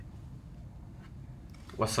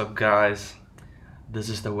What's up, guys? This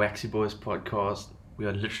is the Waxy Boys podcast. We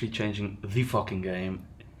are literally changing the fucking game.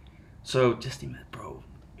 So, just imagine, bro,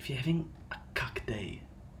 if you're having a cuck day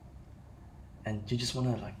and you just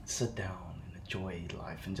want to like sit down and enjoy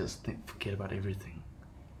life and just forget about everything,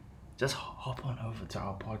 just hop on over to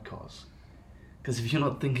our podcast. Because if you're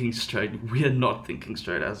not thinking straight, we're not thinking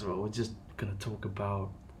straight as well. We're just gonna talk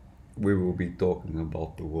about We will be talking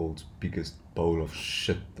about the world's biggest bowl of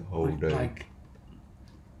shit the whole day. like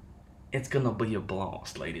it's gonna be a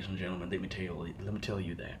blast, ladies and gentlemen. Let me tell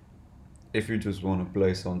you that. If you just want to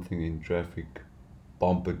play something in traffic,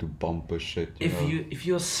 bumper to bumper shit, If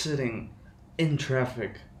you're sitting in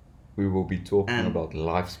traffic, we will be talking And- about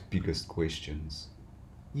life's biggest questions.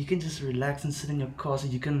 you can just relax and sit in your car, so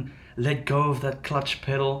you can let go of that clutch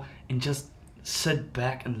pedal and just sit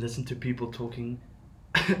back and listen to people talking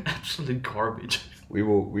absolute garbage. We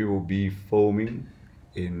will be filming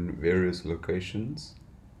in various locations.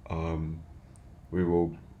 We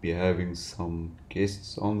will be having some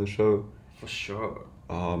guests on the show. For sure.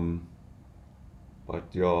 But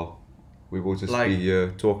yeah, we will just Like- be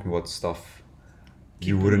here talking about stuff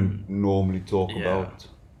you Keeping- wouldn't normally talk Yeah. about.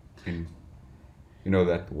 And you know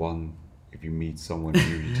that one, if you meet someone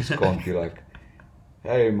new, you just can't be like,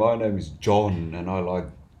 hey, my name is John and I like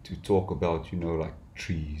to talk about, like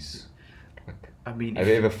trees. Like, I mean, have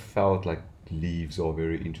you ever felt like leaves are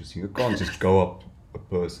very interesting? You can't just go up a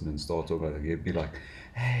person and start talking about it. You'd be like,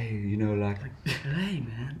 hey, hey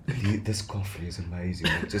man. this coffee is amazing.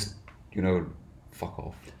 Like, just, fuck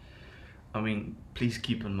off. I mean, please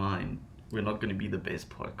keep in mind, we're not going to be the best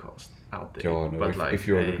podcast out there. Yeah, no, but if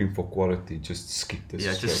you're hey, looking for quality, just skip this.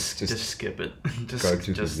 yeah, straight. just skip it. just go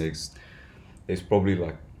to just the next. There's probably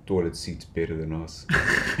like toilet seats better than us.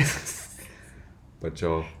 But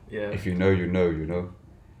yeah, yeah. if you know, you know.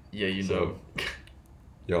 Yeah, you So, know.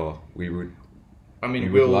 Yeah, we would I mean, we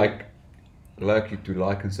would we'll like you to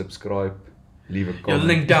like and subscribe, leave a your comment.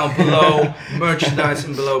 link down below,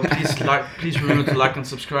 merchandising below. Please remember to like and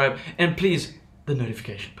subscribe, and please the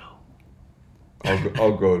notification bell.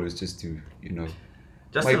 Our goal is just to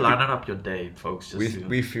Just Like to lighten up your day, folks. Just to,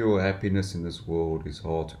 we feel happiness in this world is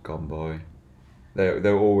hard to come by.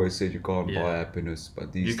 They always said you can't Yeah. buy happiness,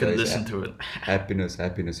 but these you can days listen to it. happiness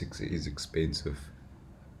is expensive.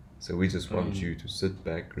 So we just want Mm. you to sit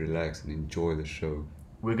back, relax, and enjoy the show.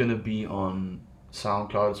 We're gonna be on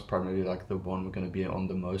SoundCloud. It's primarily like the one we're gonna be on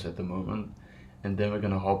the most at the moment, and then we're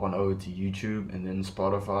gonna hop on over to YouTube and then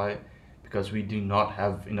Spotify, because we do not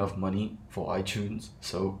have enough money for iTunes.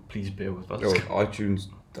 So please bear with us. iTunes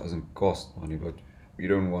doesn't cost money, but we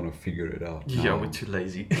don't want to figure it out. Yeah, now. we're too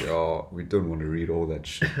lazy. Yeah, we don't want to read all that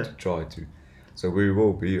shit to try to. So we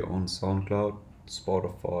will be on SoundCloud,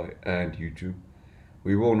 Spotify, and YouTube.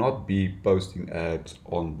 We will not be posting ads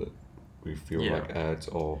on the. We feel Yeah. like ads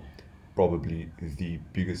are probably the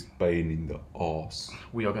biggest pain in the arse.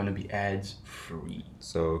 We are gonna be ads free.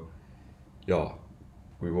 So, yeah,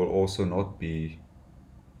 we will also not be,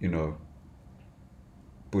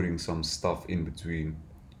 putting some stuff in between.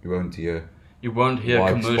 You won't hear You won't hear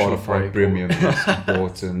why commercial Spotify break. Premium is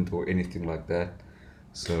important or anything like that.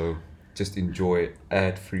 So just enjoy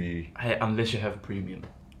ad-free. Hey, unless you have premium.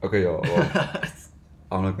 Okay, yeah, well,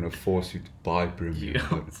 I'm not gonna force you to buy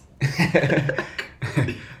premium. Yeah.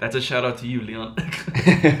 That's a shout out to you, Leon.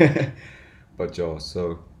 But, but yeah,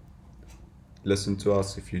 so listen to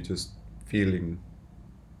us if you're just feeling.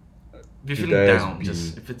 If you're feeling Today has down, been-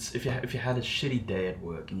 just if you had a shitty day at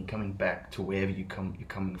work and you're coming back to wherever you're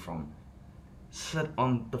coming from, sit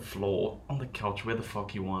on the floor, on the couch, where the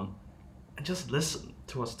fuck you want, and just listen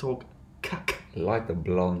to us talk cuck Light a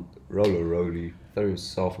blunt, roll a rollie, throw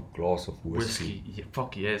yourself a glass of whiskey. whiskey. Yeah,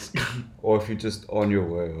 fuck yes. Or if you're just on your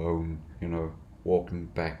way home, walking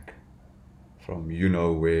back from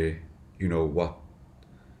where, what.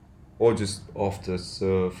 Or just after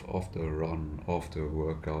surf, after a run, after a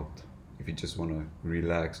workout. If you just want to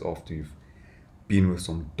relax after you've been with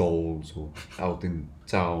some dolls or out in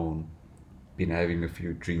town, been having a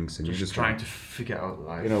few drinks and just you just trying want, to figure out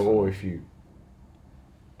life. or if you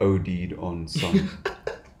OD'd on some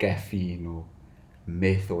caffeine or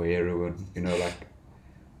meth or heroin, like,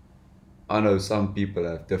 I know some people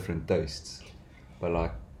have different tastes, but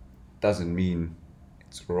like, doesn't mean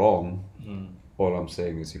it's wrong. Mm. All I'm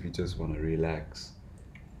saying is if you just want to relax,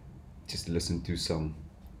 just listen to some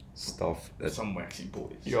stuff that, Some waxy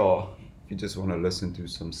boys. yeah, if you just want to listen to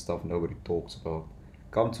some stuff nobody talks about,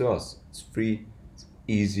 come to us. It's free, it's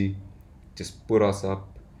easy, just put us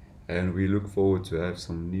up, and we look forward to have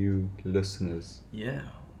some new listeners. Yeah.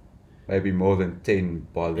 Maybe more than 10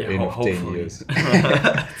 by the Yeah, end of 10 hopefully. years.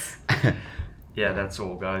 Yeah, that's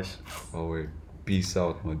all, guys. Oh wait. Peace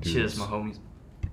out, my dudes. Cheers, my homies.